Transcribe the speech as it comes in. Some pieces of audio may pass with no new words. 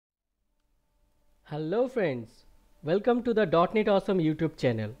Hello friends, welcome to the .NET Awesome YouTube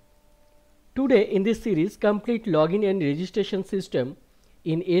channel. Today in this series, complete login and registration system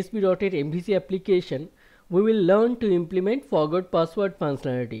in ASP.NET MVC application, we will learn to implement forgot password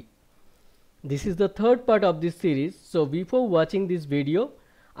functionality. This is the third part of this series, so before watching this video,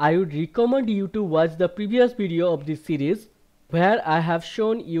 I would recommend you to watch the previous video of this series where I have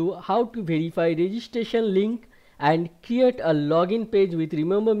shown you how to verify registration link and create a login page with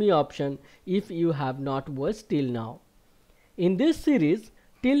remember me option if you have not watched till now. In this series,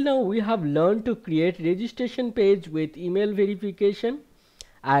 till now we have learned to create registration page with email verification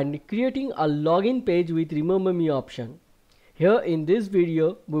and creating a login page with remember me option. Here in this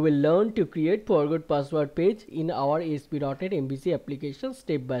video, we will learn to create forgot password page in our ASP.NET MVC application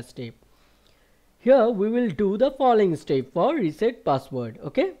step by step. Here we will do the following step for reset password.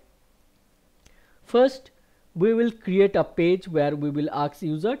 Okay. First, we will create a page where we will ask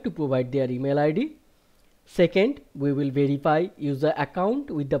user to provide their email ID. Second, we will verify user account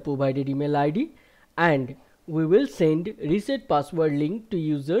with the provided email ID and we will send reset password link to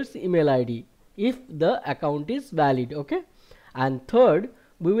user's email ID if the account is valid. Okay. And third,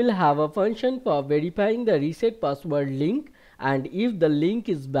 we will have a function for verifying the reset password link, and if the link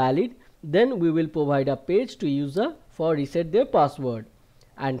is valid, then we will provide a page to user for reset their password.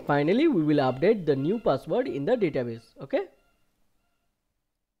 And finally, we will update the new password in the database. Okay.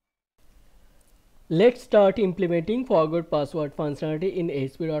 Let's start implementing forgot password functionality in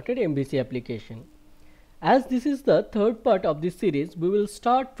ASP.NET MVC application. As this is the third part of this series, we will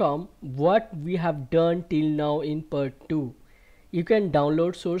start from what we have done till now in part 2. You can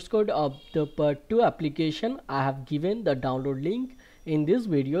download source code of the part 2 application. I have given the download link in this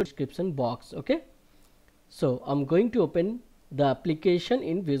video description box. Okay. So I'm going to open the application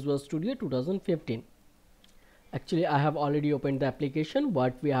in Visual Studio 2015. Actually, I have already opened the application.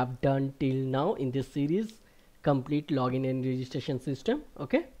 What we have done till now in this series, complete login and registration system.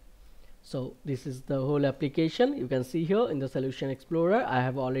 Okay. So this is the whole application. You can see here in the Solution Explorer, I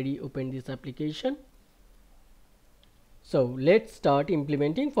have already opened this application. So let's start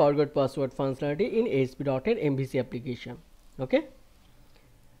implementing forgot password functionality in ASP.NET MVC application. Okay.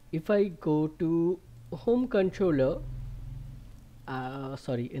 If I go to home controller,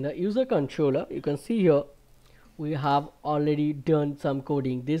 in the user controller, you can see here we have already done some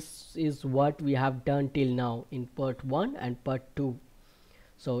coding. This is what we have done till now in part 1 and part 2.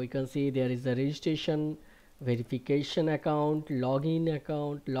 So you can see there is a registration, verification account, login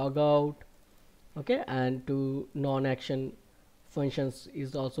account, logout. Okay, and two non-action functions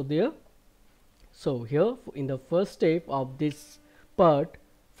is also there. So here in the first step of this part,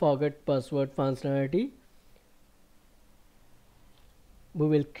 forget password functionality, we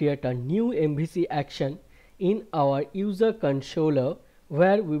will create a new MVC action in our user controller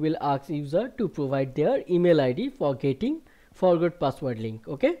where we will ask user to provide their email ID for getting forgot password link.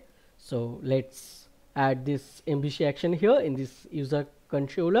 Okay, so let's add this MVC action here in this user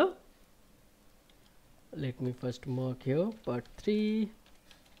controller. Let me first mark here part 3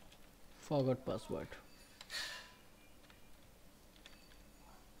 forgot password.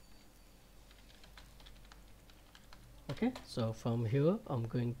 Okay, so from here I'm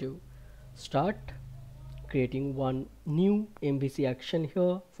going to start creating one new MVC action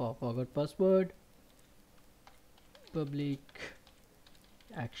here for forgot password. Public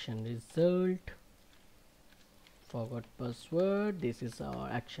action result forgot password. This is our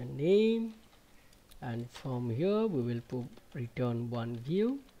action name. And from here we will return one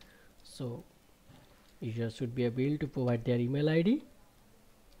view, so user should be able to provide their email ID.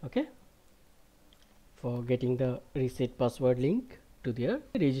 Okay, for getting the reset password link to their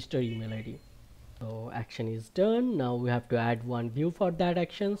registered email ID. So action is done. Now we have to add one view for that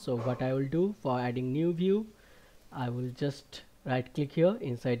action. So what I will do for adding new view, I will just right click here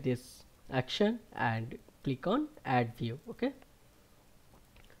inside this action and click on add view. Okay,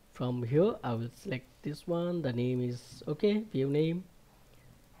 from here I will select this one. The name is okay, view name.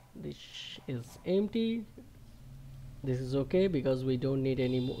 This is empty. This is okay because we don't need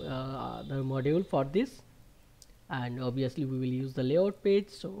any other module for this, and obviously we will use the layout page,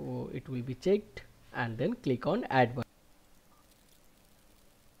 so it will be checked and then click on add button.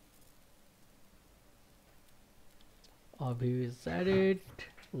 Our view is added.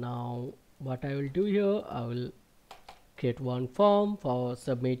 Now what I will do here, I will create one form for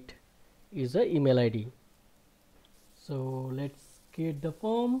submit user email ID. So let's create the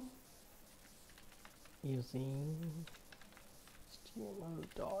form using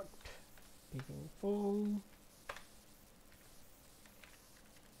HTML.begin form.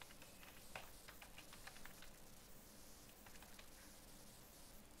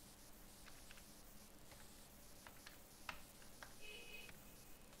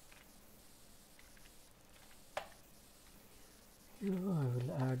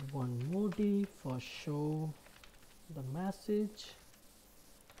 add one more div for show the message.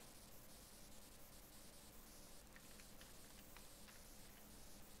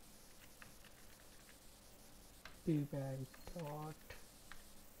 Pivot dot.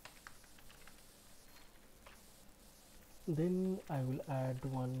 Then I will add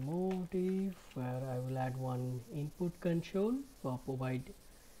one more div where I will add one input control for provide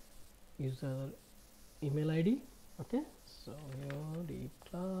user email ID. Okay, so here div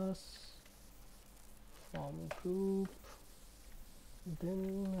class form group.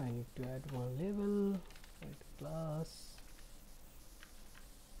 Then I need to add one label with class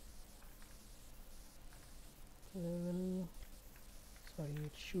level. Sorry,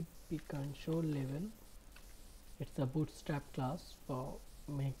 it should be control level. It's a bootstrap class for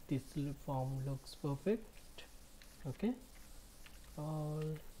make this form looks perfect. Okay, all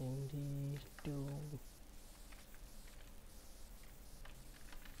nd to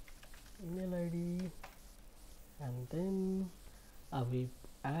email ID, and then I will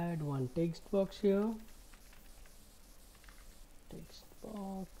add one text box here. Text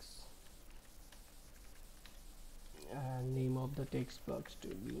box, and name of the text box to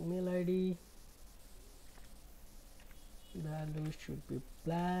be email ID. Value should be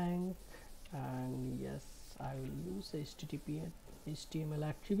blank, and yes, I will use HTML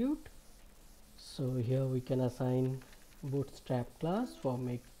attribute. So here we can assign bootstrap class for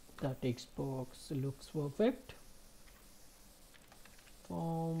make the text box looks perfect.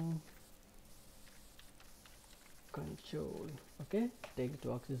 Form control. Okay, text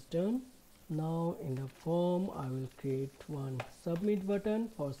box is done. Now in the form I will create one submit button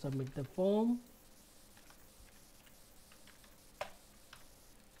for submit the form.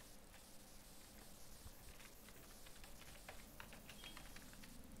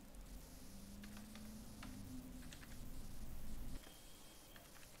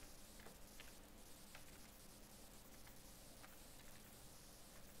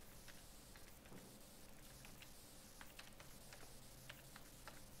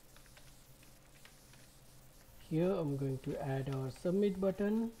 Here I'm going to add our submit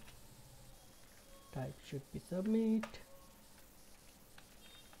button. Type should be submit.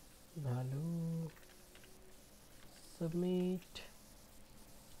 Value submit,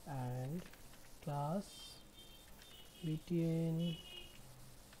 and class btn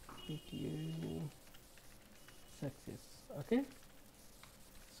success. Okay,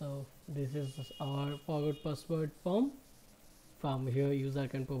 so this is our forgot password form. From here user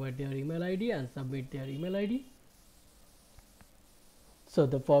can provide their email ID and submit their email ID. So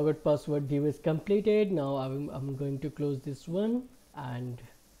the forgot password div is completed. Now I'm going to close this one, and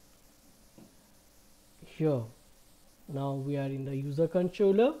here now we are in the user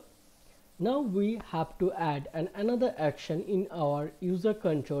controller. Now we have to add another action in our user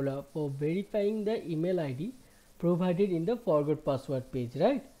controller for verifying the email ID provided in the forgot password page,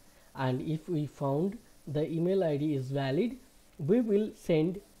 right? And if we found the email ID is valid, we will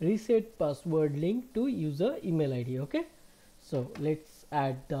send reset password link to user email ID. Okay, so let's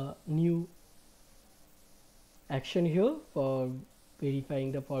add the new action here for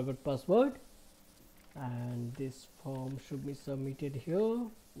verifying the forgot password, and this form should be submitted here,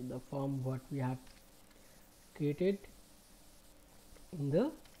 the form what we have created in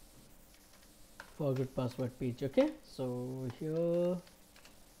the forgot password page. Okay, so here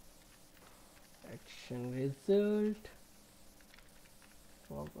action result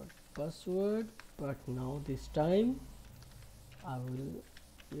forgot password, but now this time I will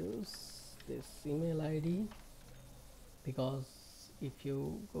use this email ID, because if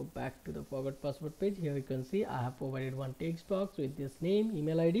you go back to the forgot password page, here you can see I have provided one text box with this name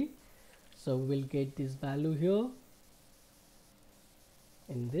email ID. So we'll get this value here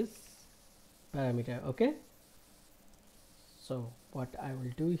in this parameter. Okay, so what I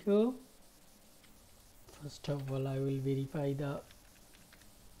will do here, first of all I will verify the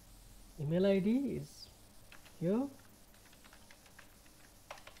email ID is here,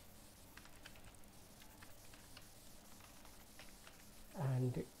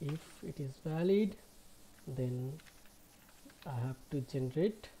 and if it is valid, then I have to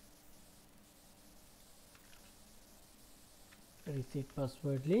generate reset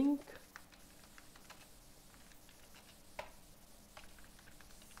password link.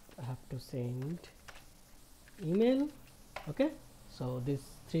 I have to send email. Okay, so these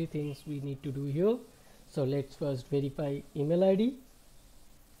three things we need to do here. So let's first verify email ID.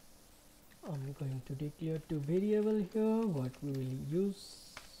 I'm going to declare two variable here what we will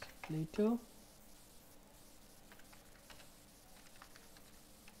use later.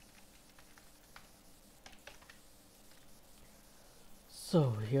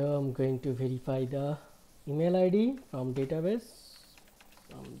 So here I'm going to verify the email ID from database.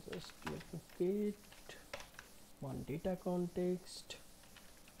 So I'm just going to get one data context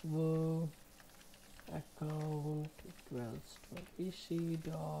verb account equals to MVC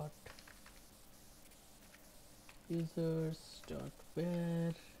dot users dot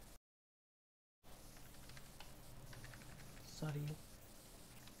where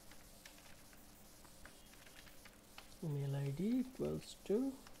email ID equals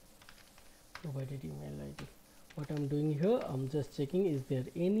to provided email ID. What I'm doing here, I'm just checking is there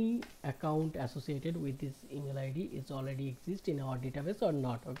any account associated with this email ID is already exist in our database or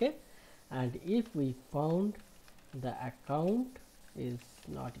not. Okay, and if we found the account is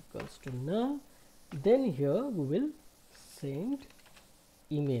not equals to null, then here we will send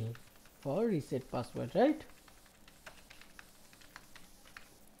email for reset password, right?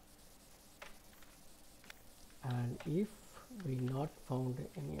 And if we not found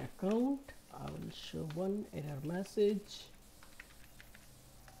any account, I will show one error message,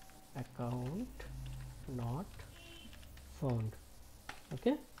 account not found.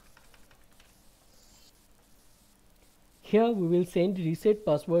 Okay, here we will send reset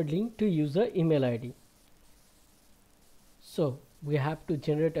password link to user email ID. So we have to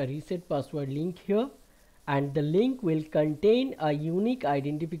generate a reset password link here, and the link will contain a unique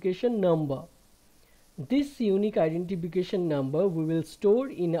identification number. This unique identification number we will store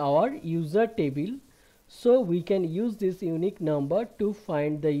in our user table, so we can use this unique number to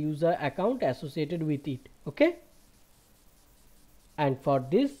find the user account associated with it. Okay, and for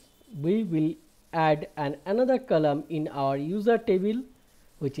this we will add another column in our user table,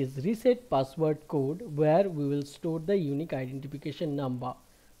 which is reset password code, where we will store the unique identification number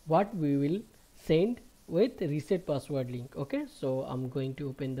what we will send with reset password link. Okay, so I'm going to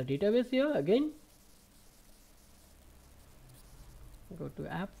open the database here again. Go to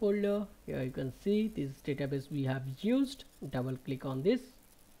app folder. Here you can see this database we have used. Double click on this,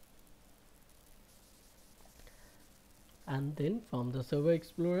 and then from the server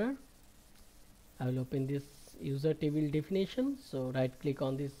explorer I will open this user table definition. So right click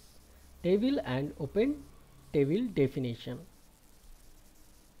on this table and open table definition.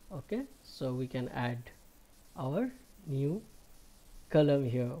 Okay, so we can add our new column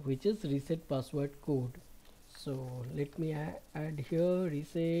here, which is reset password code. So let me add here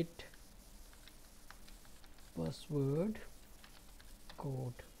reset password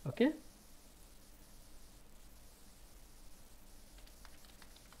code. Okay,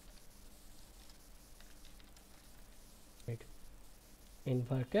 in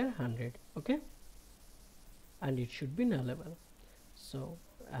varchar 100. Okay, and it should be nullable. So,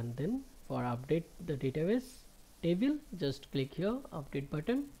 and then for update the database table, just click here update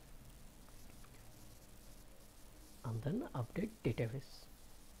button and then update database.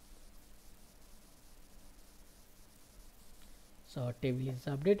 So our table is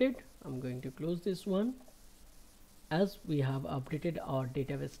updated. I'm going to close this one. As we have updated our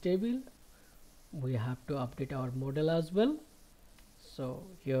database table, we have to update our model as well. So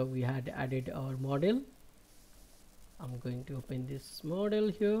here we had added our model. I'm going to open this model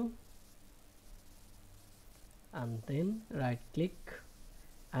here and then right click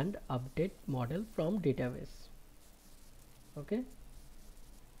and update model from database. Okay,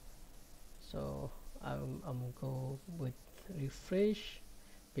 so I'm go with refresh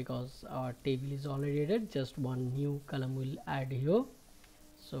because our table is already added. Just one new column will add here,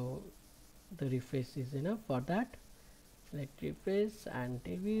 so the refresh is enough for that. Select refresh and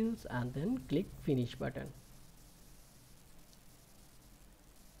tables and then click finish button.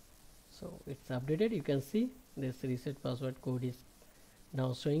 So it's updated. You can see this reset password code is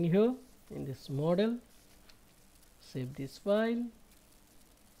now showing here in this model. Save this file.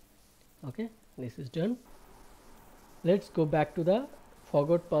 Okay, this is done. Let's go back to the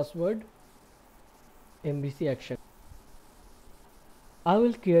forgot password MVC action. I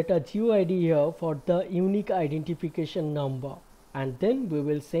will create a GUID here for the unique identification number, and then we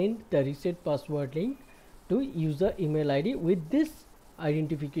will send the reset password link to user email ID with this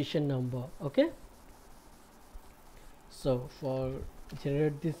identification number. Okay, so for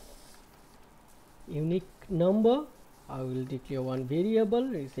generate this unique number, I will declare one variable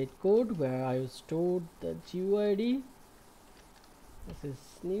reset code where I will store the GUID. This is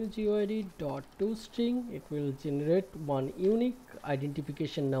new GUID dot toString. It will generate one unique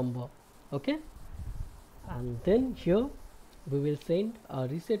identification number. Okay, and then here we will send a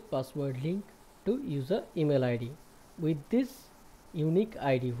reset password link to user email ID with this unique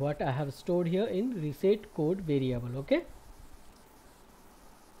ID what I have stored here in reset code variable. Okay,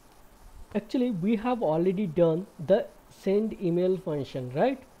 actually we have already done the send email function,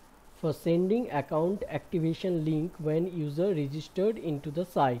 right? For sending account activation link when user registered into the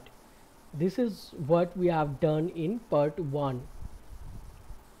site. This is what we have done in part 1.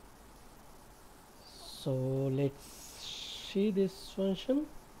 So let's see this function.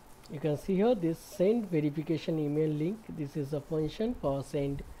 You can see here this send verification email link. This is a function for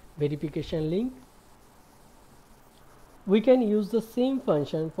send verification link. We can use the same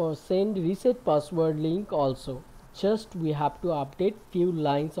function for send reset password link also. Just we have to update few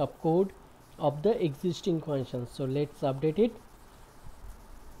lines of code of the existing function. So let's update it.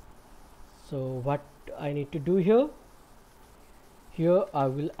 So what I need to do here? Here I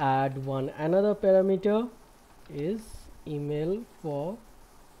will add another parameter is email for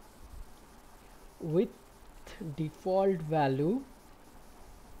with default value,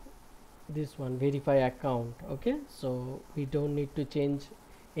 this one verify account. Okay, so we don't need to change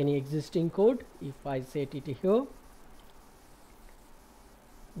any existing code. If I set it here,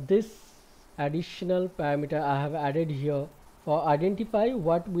 this additional parameter I have added here for identify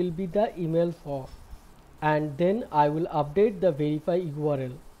what will be the email for, and then I will update the verify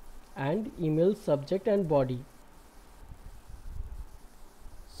URL and email subject and body.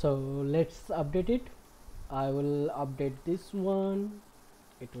 So let's update it. I will update this one.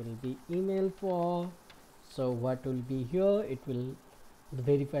 It will be email for. So what will be here? It will, the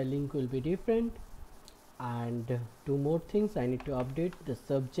verify link will be different, and two more things I need to update. The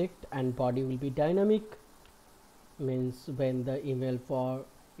subject and body will be dynamic, means when the email for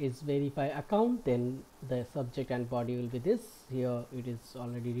is verify account, then the subject and body will be this. Here it is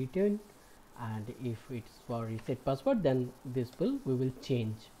already written, and if it's for reset password, then this we will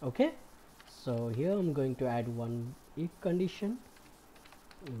change. Okay, so here I'm going to add one if condition,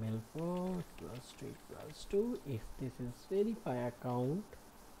 email for equals to if this is verify account,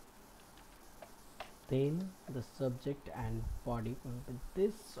 then the subject and body will be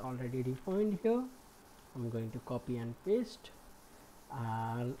this, already defined here. I'm going to copy and paste.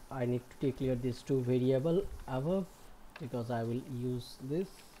 I need to declare these two variable above because I will use this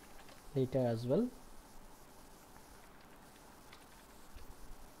later as well.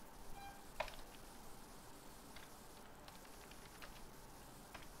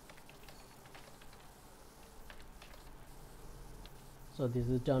 So this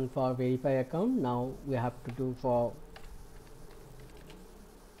is done for verify account. Now we have to do for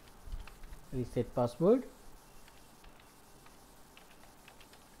reset password.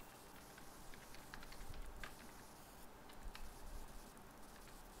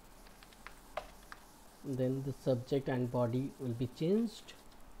 Then the subject and body will be changed.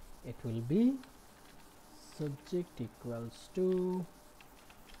 It will be subject equals to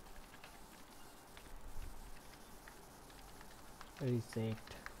reset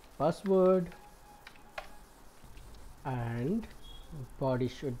password, and body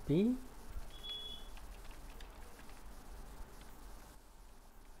should be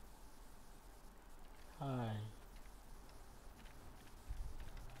hi.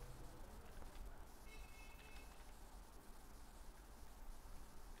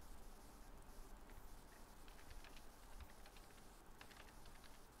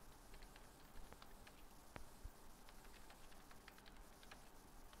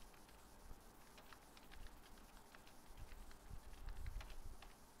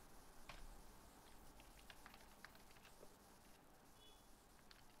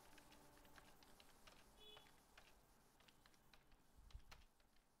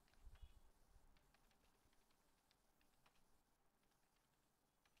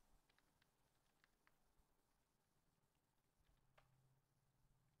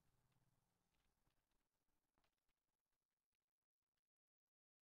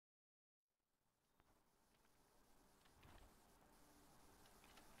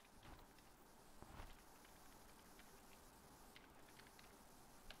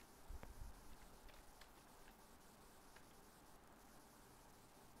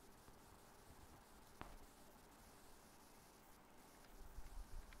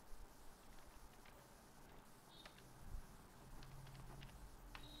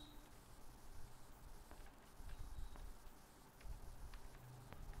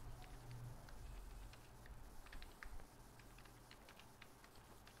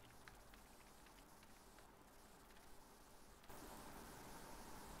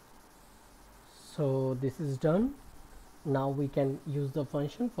 So this is done. Now we can use the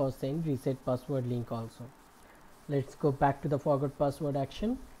function for send reset password link also. Let's go back to the forgot password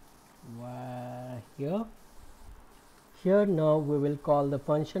action. Here now we will call the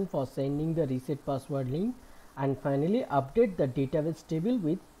function for sending the reset password link, and finally update the database table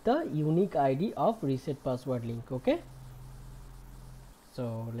with the unique ID of reset password link. Okay,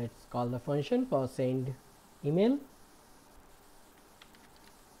 So let's call the function for send email.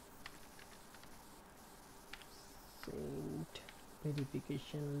 Send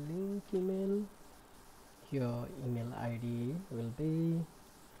verification link email. Your email ID will be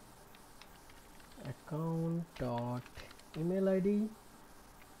account dot email ID,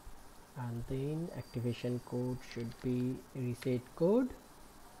 and then activation code should be reset code,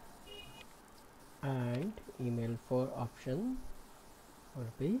 and email for option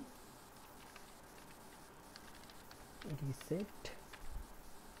will be reset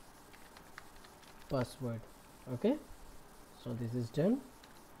password. Okay, so this is done.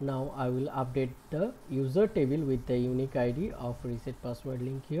 Now I will update the user table with the unique ID of reset password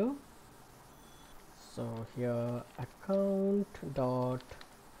link here. So here account dot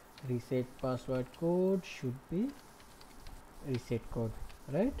reset password code should be reset code,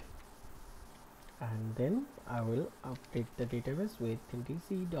 right? And then I will update the database with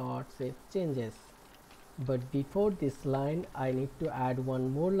dc dot save changes. But before this line I need to add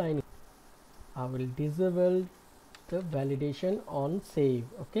one more line. I will disable the validation on save.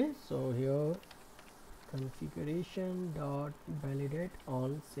 Okay, so here configuration dot validate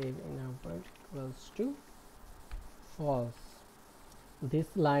on save enabled equals to false. This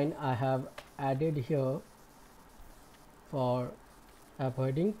line I have added here for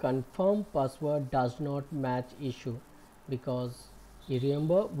avoiding confirm password does not match issue, because you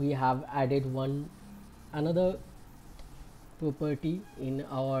remember we have added another property in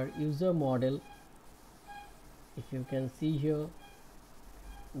our user model. If you can see here,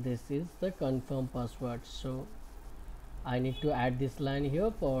 this is the confirm password, so I need to add this line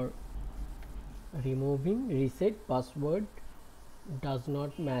here for removing reset password does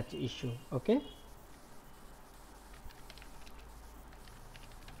not match issue. Okay,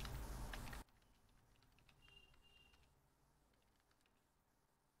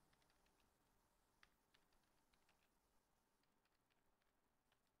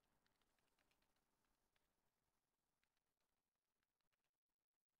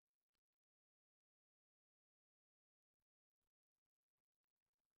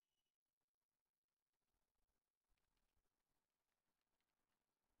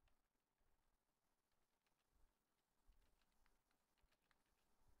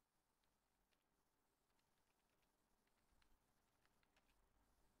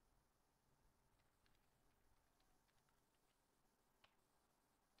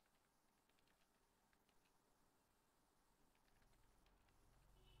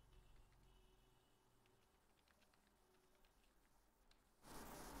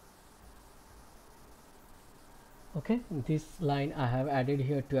 okay, this line I have added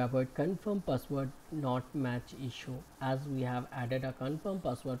here to avoid confirm password not match issue, as we have added a confirm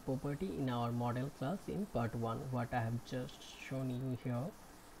password property in our model class in part 1. What I have just shown you here,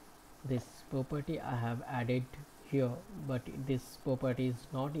 this property I have added here, but this property is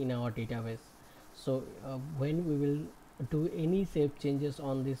not in our database. So when we will do any save changes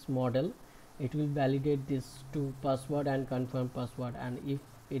on this model, it will validate this two password and confirm password, and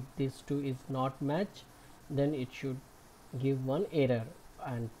if this two is not match, then it should give one error.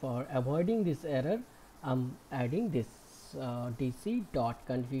 And for avoiding this error, I'm adding this dc dot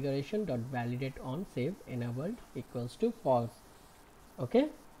configuration dot validate on save enabled equals to false. Okay,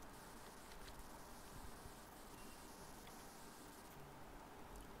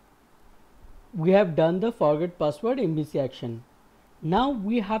 we have done the forget password MVC action. Now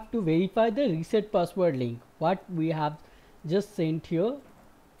we have to verify the reset password link what we have just sent here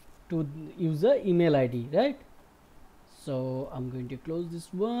to user email ID, right? So I'm going to close this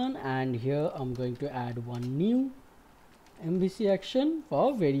one, and here I'm going to add one new MVC action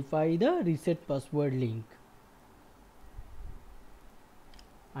for verify the reset password link,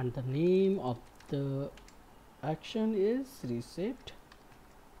 and the name of the action is reset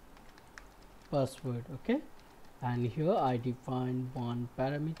password. Okay, and here I define one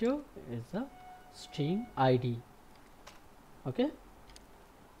parameter is a string ID. Okay,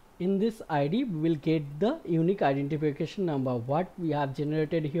 in this ID we will get the unique identification number what we have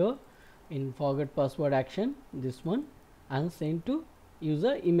generated here in forget password action, this one, and sent to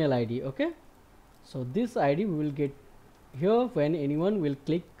user email ID. Okay, so this ID we will get here when anyone will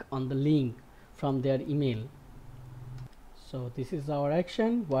click on the link from their email. So this is our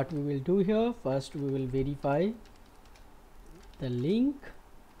action. What we will do here, first we will verify the link,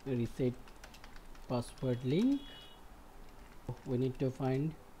 reset password link. We need to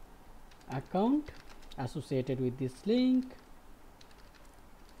find account associated with this link,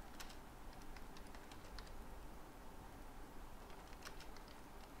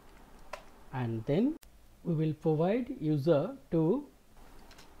 and then we will provide user to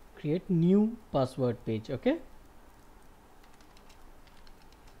create new password page. Okay,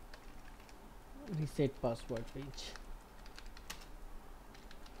 reset password page.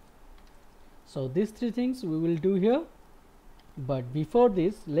 So these three things we will do here, but before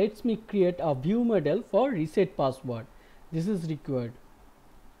this let's me create a view model for reset password. This is required.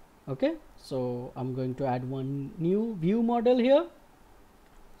 Okay, so I'm going to add one new view model here.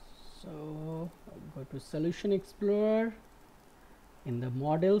 So I'll go to Solution Explorer. In the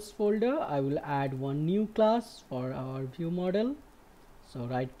models folder I will add one new class for our view model. So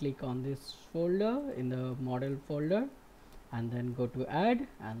right click on this folder in the model folder and then go to add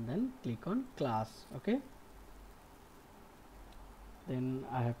and then click on class. Okay, then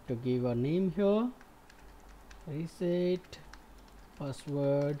I have to give a name here, reset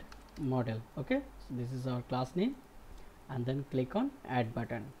password model. Okay, so this is our class name, and then click on add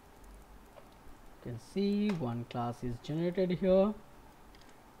button. You can see one class is generated here.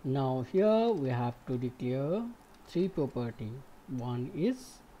 Now here we have to declare three property. One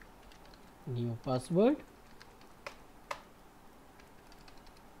is new password,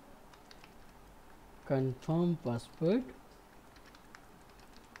 confirm password,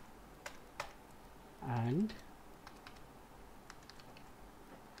 and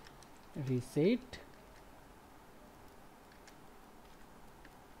reset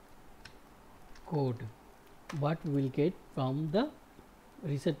code what we will get from the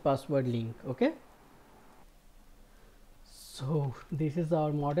reset password link. Okay, so this is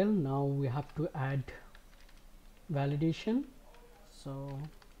our model. Now we have to add validation. So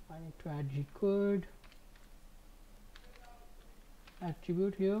I need to add required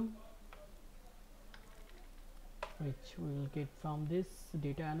attribute here, which we will get from this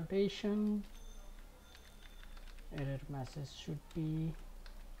data annotation. Error message should be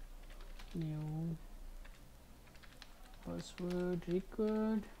new password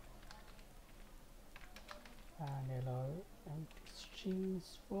required, and allow empty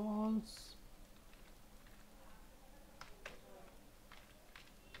strings false.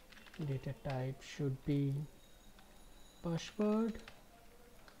 Data type should be password.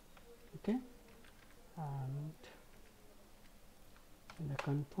 Okay, and in the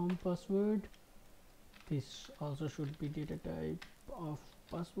confirm password this also should be data type of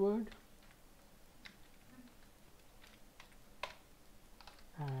password,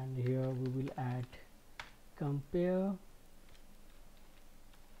 and here we will add compare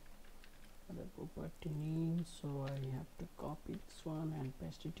the property name. So I have to copy this one and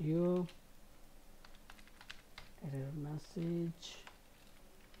paste it here. Error message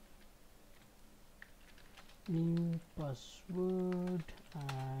new password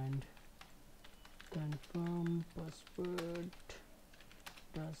and confirm password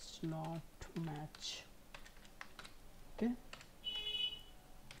does not match. Okay,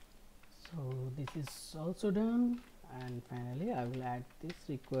 so this is also done, and finally I will add this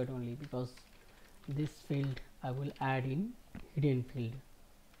required only, because this field I will add in hidden field.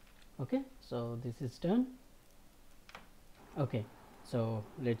 Okay, so this is done. Okay, so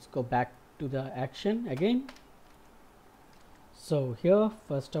let's go back to the action again. So here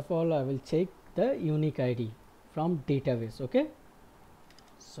first of all I will check the unique ID from database. Okay,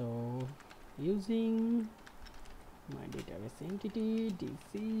 so using my database entity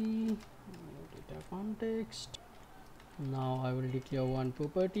dc new data context, now I will declare one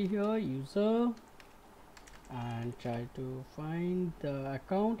property here, user, and try to find the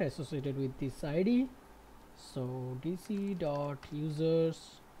account associated with this ID. So dc dot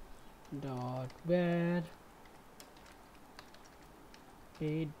users dot where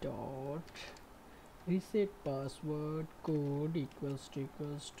a dot reset password code equals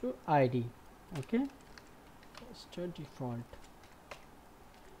to id. Okay, that's the default.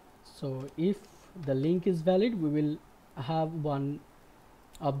 So if the link is valid, we will have one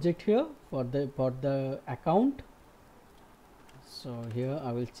object here for the account. So here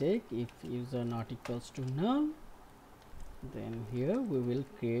I will check if user not equals to null, then here we will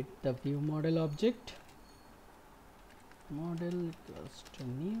create the view model object, model equals to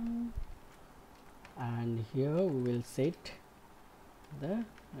new, and here we will set the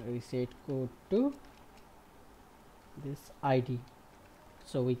reset code to this ID.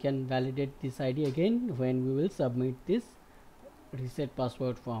 So we can validate this ID again when we will submit this reset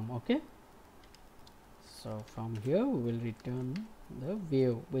password form. Okay, so from here we will return the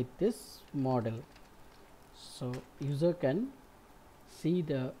view with this model, so user can see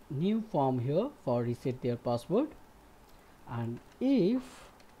the new form here for reset their password. And if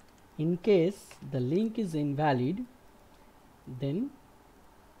in case the link is invalid, then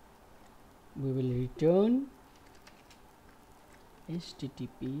we will return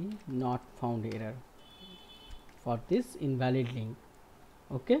http not found error for this invalid link.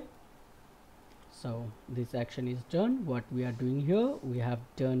 Okay, so this action is done. What we are doing here, we have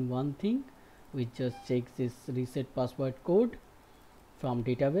done one thing. We just check this reset password code from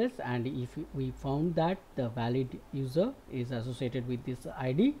database, and if we found that the valid user is associated with this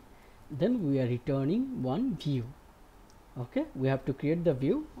ID, then we are returning one view. Okay, we have to create the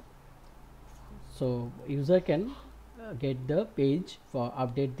view so user can get the page for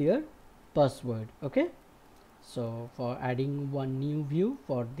update their password. Okay, so for adding one new view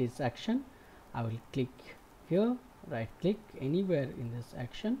for this action, I will click here, right click anywhere in this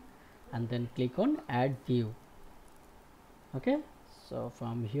action, and then click on add view. Okay, so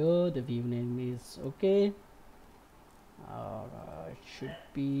from here the view name is okay, it should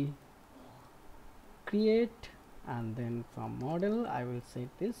be create, and then from model I will set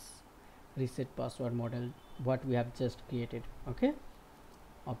this reset password model what we have just created. Okay,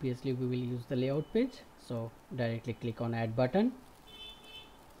 obviously we will use the layout page, so directly click on add button.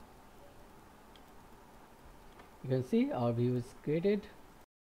 You can see our view is created.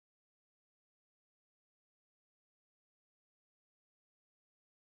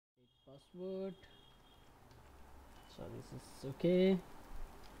 Password, so this is okay.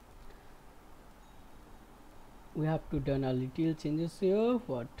 We have to done a little changes here.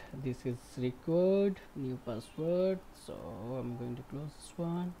 What this is required, new password, so I'm going to close this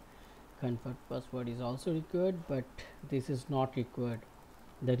one. Convert password is also required, but this is not required,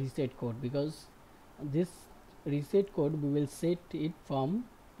 the reset code, because this reset code we will set it from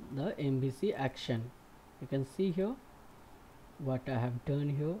the MVC action. You can see here what I have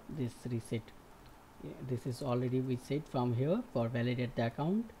done here. This reset, this is already we set from here for validate the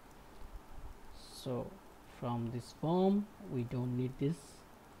account. So from this form we don't need this,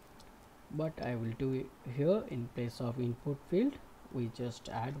 but I will do it here. In place of input field we just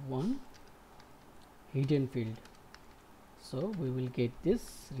add one hidden field, so we will get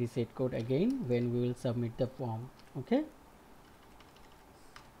this reset code again when we will submit the form. Okay,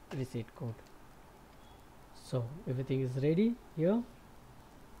 reset code. So everything is ready here.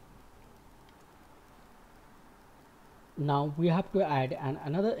 Now we have to add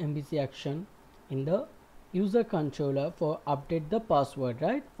another MVC action in the user controller for update the password,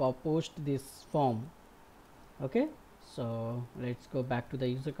 right, for post this form. Okay, so let's go back to the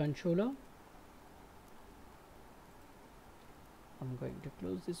user controller. I'm going to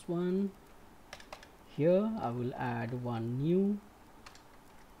close this one. Here I will add one new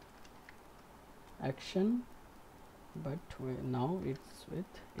action, but now it's with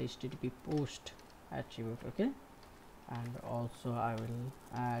HTTP post attribute. Okay, and also I will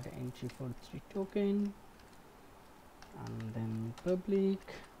add entry for 3 token, and then public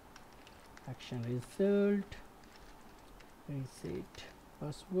action result reset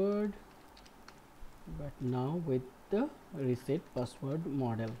password, but now with the reset password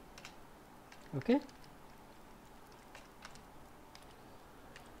model. Okay,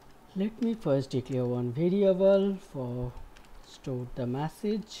 let me first declare one variable for store the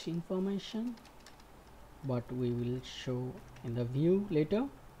message information, but we will show in the view later.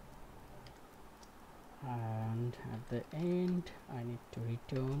 And at the end I need to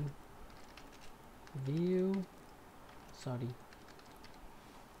return view, sorry,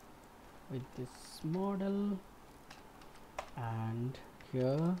 with this model. And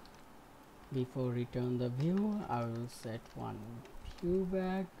here before return the view I will set one view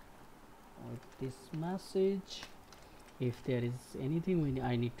back with this message if there is anything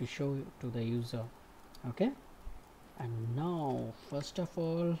I need to show to the user. Okay, and now first of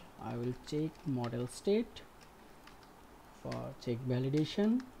all I will check model state for check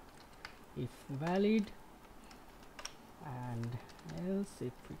validation, if valid, and else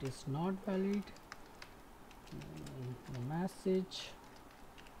if it is not valid, the message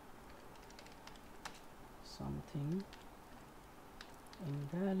something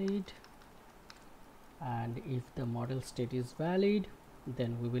invalid, and if the model state is valid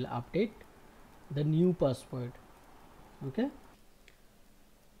then we will update the new password. Okay,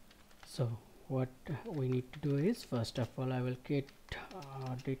 so what we need to do is, first of all I will create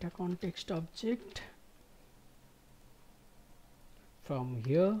data context object. From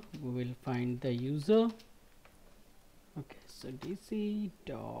here we will find the user. Okay, so dc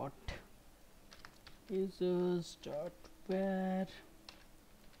dot users dot where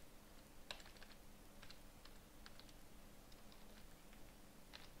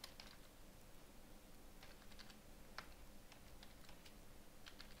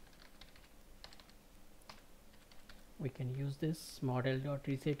we can use this model dot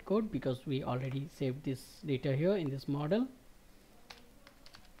reset code because we already saved this data here in this model.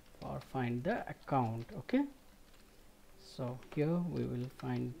 find the account. Okay, so here we will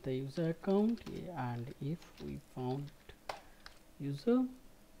find the user account, and if we found user,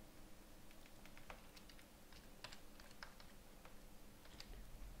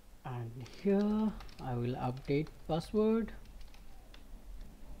 and here I will update password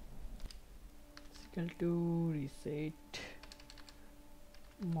equal to reset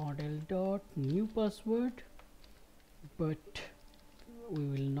model dot new password, but we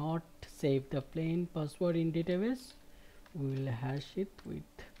will not save the plain password in database. We will hash it with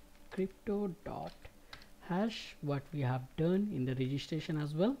crypto dot hash, what we have done in the registration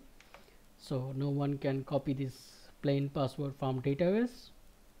as well, so no one can copy this plain password from database.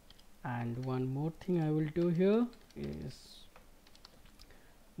 And one more thing I will do here is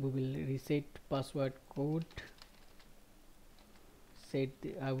we will reset password code,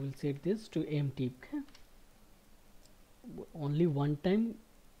 I will set this to empty. Okay? Only one time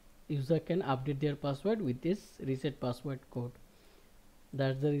user can update their password with this reset password code.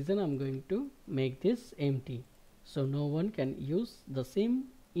 That's the reason I'm going to make this empty, so no one can use the same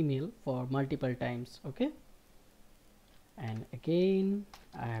email for multiple times. Okay, and again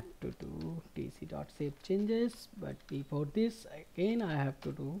I have to do tc.save changes, but before this again I have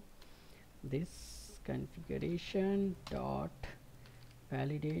to do this configuration dot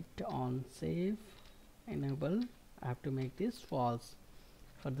validate on save enable. I have to make this false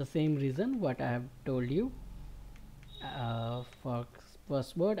for the same reason what I have told you for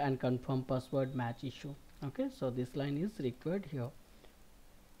password and confirm password match issue. Okay, so this line is required here.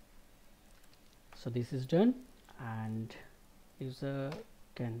 So this is done, and user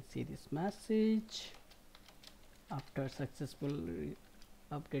can see this message after successful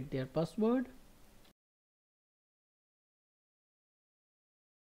update their password.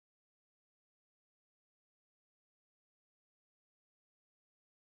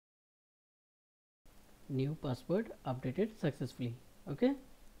 New password updated successfully. Okay,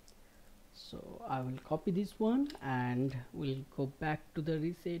 so I will copy this one and we'll go back to the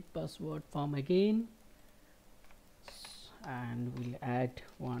reset password form again, and we'll add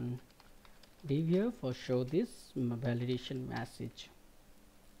one div here for show this validation message.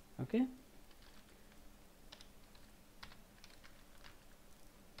 Okay,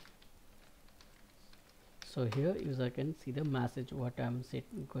 so here user can see the message what I'm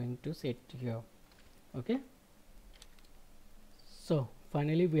going to set here. Okay, so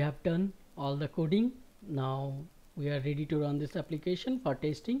finally we have done all the coding. Now we are ready to run this application for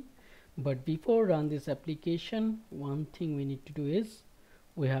testing, but before run this application, one thing we need to do is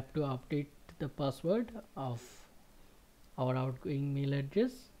we have to update the password of our outgoing mail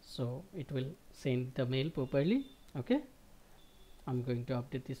address, so it will send the mail properly. Okay, I'm going to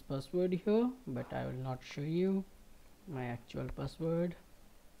update this password here, but I will not show you my actual password.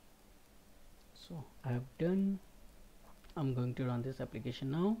 So I have done. I'm going to run this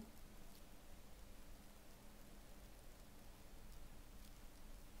application now.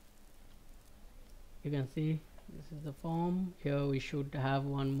 You can see this is the form. Here we should have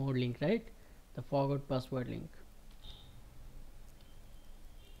one more link, right? The forgot password link.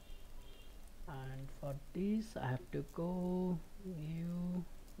 And for this I have to go view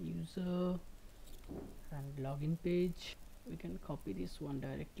user and login page. We can copy this one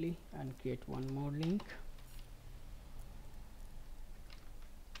directly and create one more link.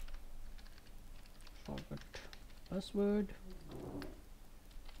 Forgot password.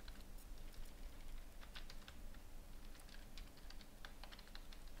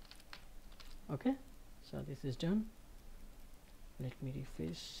 Okay, so this is done. Let me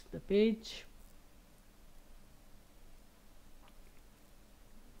refresh the page.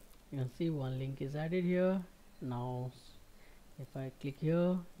 You can see one link is added here. Now if I click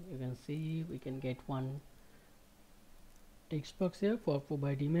here, you can see we can get one text box here for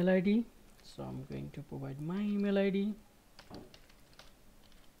provide email ID. So I'm going to provide my email ID.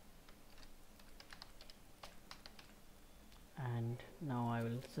 And now I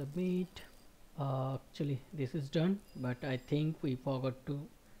will submit. Actually this is done, but I think we forgot to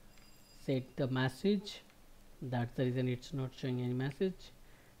set the message. That's the reason it's not showing any message.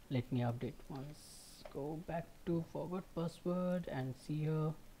 Let me update once. Go back to forgot password and see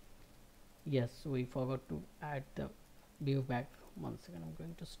here. Yes, we forgot to add the view back. One second, I'm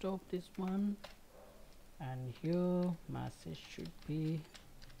going to stop this one, and here message should be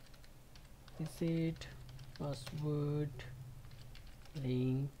reset password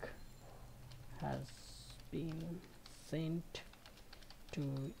link has been sent to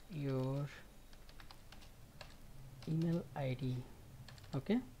your email ID.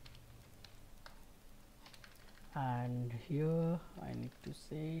 Okay, and here I need to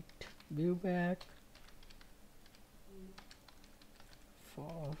set view back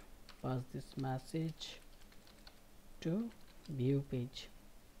for pass this message to view page.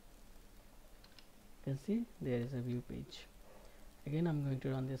 You can see there is a view page. Again I'm going to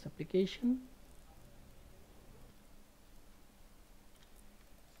run this application.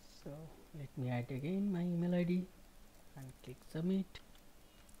 So let me add again my email ID and click submit.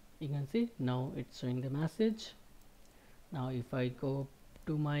 You can see now it's showing the message. Now if I go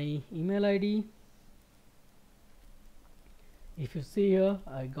to my email ID, if you see here,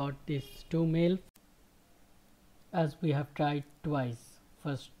 I got this 2 mail as we have tried twice.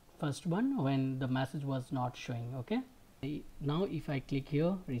 First one when the message was not showing. Okay, now if I click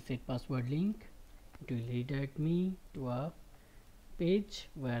here reset password link, it will redirect me to a page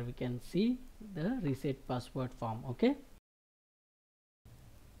where we can see the reset password form. Okay,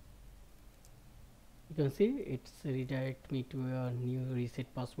 you can see it's redirect me to a new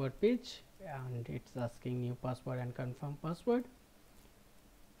reset password page and it's asking new password and confirm password.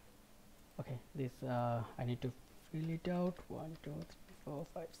 Okay, this I need to fill it out. 1 2 3 4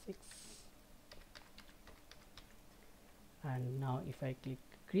 5 6, and now if I click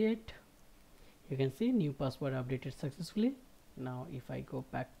create, you can see new password updated successfully. Now if I go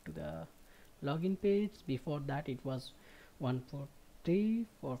back to the login page, before that it was 1 4 3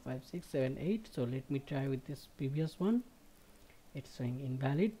 4 5 6 7 8. So let me try with this previous one. It's showing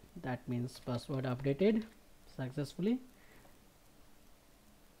invalid, that means password updated successfully.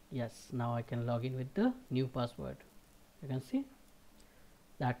 Yes, now I can log in with the new password. You can see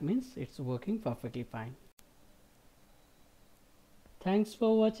that means it's working perfectly fine. Thanks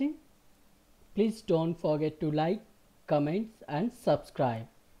for watching. Please don't forget to like, comments and subscribe,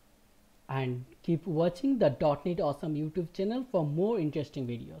 and keep watching the .NET Awesome YouTube channel for more interesting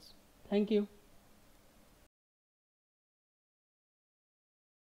videos. Thank you.